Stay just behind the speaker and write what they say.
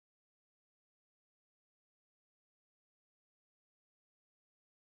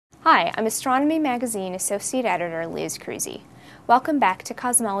Hi, I'm Astronomy Magazine Associate Editor Liz Cruzy. Welcome back to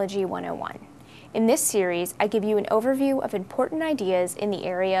Cosmology 101. In this series, I give you an overview of important ideas in the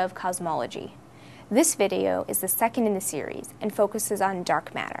area of cosmology. This video is the second in the series and focuses on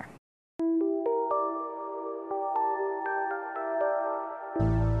dark matter.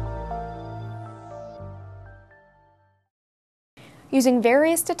 Using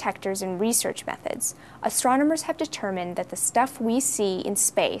various detectors and research methods, astronomers have determined that the stuff we see in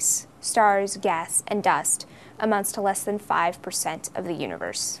space, stars, gas, and dust, amounts to less than 5% of the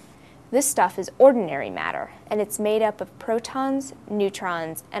universe. This stuff is ordinary matter, and it's made up of protons,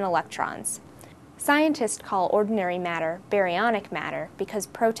 neutrons, and electrons. Scientists call ordinary matter baryonic matter because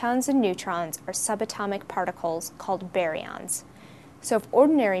protons and neutrons are subatomic particles called baryons. So if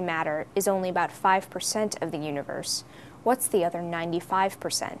ordinary matter is only about 5% of the universe, what's the other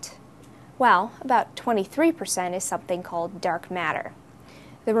 95%? Well, about 23% is something called dark matter.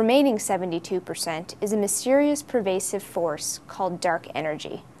 The remaining 72% is a mysterious pervasive force called dark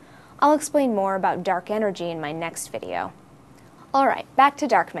energy. I'll explain more about dark energy in my next video. Alright, back to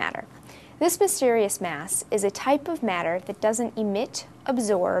dark matter. This mysterious mass is a type of matter that doesn't emit,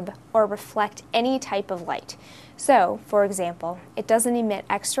 absorb, or reflect any type of light. So, for example, it doesn't emit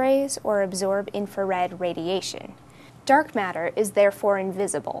X-rays or absorb infrared radiation. Dark matter is therefore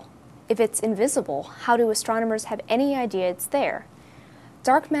invisible. If it's invisible, how do astronomers have any idea it's there?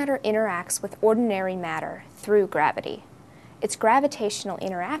 Dark matter interacts with ordinary matter through gravity. Its gravitational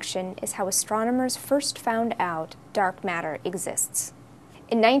interaction is how astronomers first found out dark matter exists.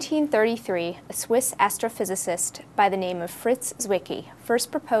 In 1933, a Swiss astrophysicist by the name of Fritz Zwicky first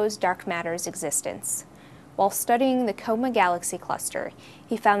proposed dark matter's existence. While studying the Coma galaxy cluster,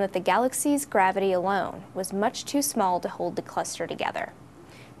 he found that the galaxy's gravity alone was much too small to hold the cluster together.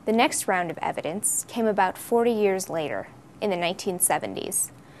 The next round of evidence came about 40 years later, in the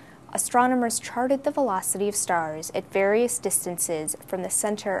 1970s. Astronomers charted the velocity of stars at various distances from the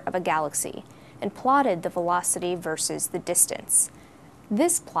center of a galaxy and plotted the velocity versus the distance.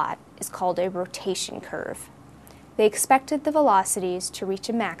 This plot is called a rotation curve. They expected the velocities to reach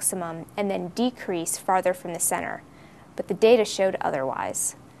a maximum and then decrease farther from the center, but the data showed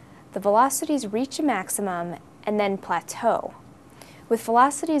otherwise. The velocities reach a maximum and then plateau. With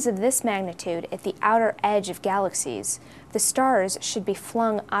velocities of this magnitude at the outer edge of galaxies, the stars should be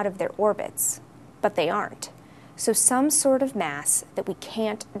flung out of their orbits, but they aren't. So some sort of mass that we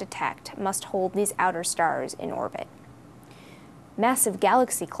can't detect must hold these outer stars in orbit. Massive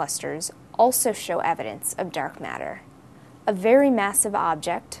galaxy clusters also show evidence of dark matter. A very massive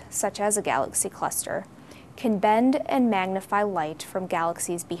object, such as a galaxy cluster, can bend and magnify light from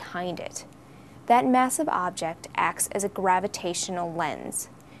galaxies behind it. That massive object acts as a gravitational lens.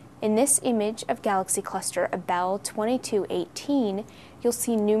 In this image of galaxy cluster Abell 2218, you'll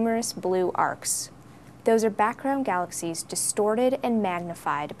see numerous blue arcs. Those are background galaxies distorted and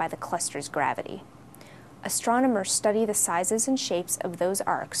magnified by the cluster's gravity. Astronomers study the sizes and shapes of those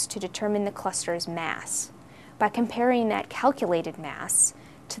arcs to determine the cluster's mass. By comparing that calculated mass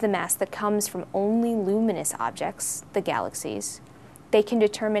to the mass that comes from only luminous objects, the galaxies, they can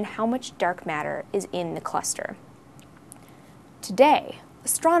determine how much dark matter is in the cluster. Today,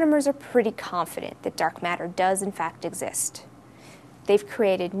 astronomers are pretty confident that dark matter does in fact exist. They've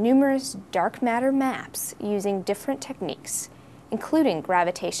created numerous dark matter maps using different techniques, including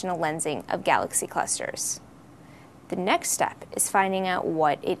gravitational lensing of galaxy clusters. The next step is finding out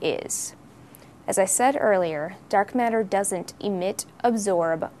what it is. As I said earlier, dark matter doesn't emit,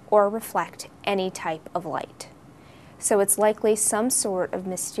 absorb, or reflect any type of light. So it's likely some sort of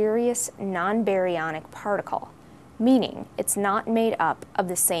mysterious non-baryonic particle, meaning it's not made up of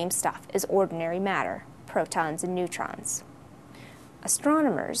the same stuff as ordinary matter, protons and neutrons.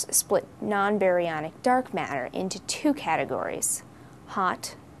 Astronomers split non-baryonic dark matter into two categories,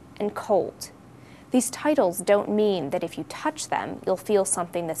 hot and cold. These titles don't mean that if you touch them, you'll feel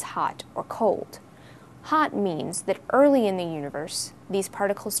something that's hot or cold. Hot means that early in the universe, these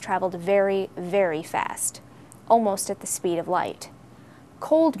particles traveled very, very fast, almost at the speed of light.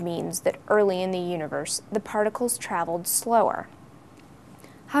 Cold means that early in the universe, the particles traveled slower.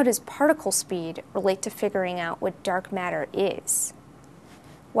 How does particle speed relate to figuring out what dark matter is?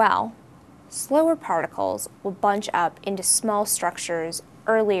 Well, slower particles will bunch up into small structures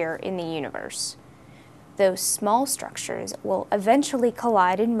earlier in the universe. Those small structures will eventually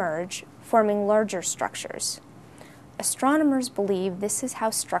collide and merge, forming larger structures. Astronomers believe this is how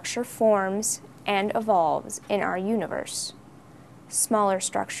structure forms and evolves in our universe. Smaller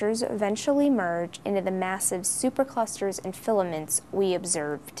structures eventually merge into the massive superclusters and filaments we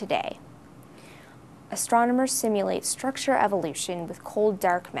observe today. astronomers simulate structure evolution with cold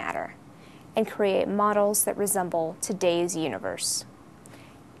dark matter and create models that resemble today's universe.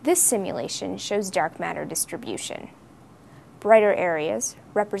 This simulation shows dark matter distribution. Brighter areas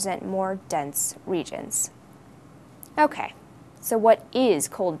represent more dense regions. Okay, so what is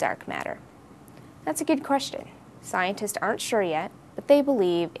cold dark matter? That's a good question. Scientists aren't sure yet, but they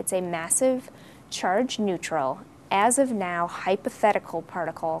believe it's a massive, charged neutral, as of now hypothetical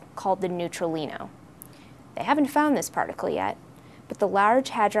particle called the neutralino. They haven't found this particle yet, but the Large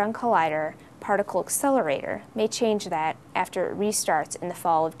Hadron Collider particle accelerator may change that after it restarts in the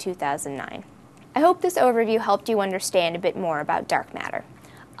fall of 2009. I hope this overview helped you understand a bit more about dark matter.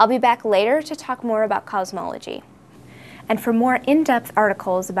 I'll be back later to talk more about cosmology. And for more in-depth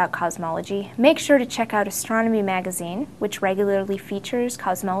articles about cosmology, make sure to check out Astronomy Magazine, which regularly features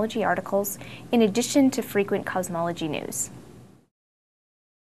cosmology articles in addition to frequent cosmology news.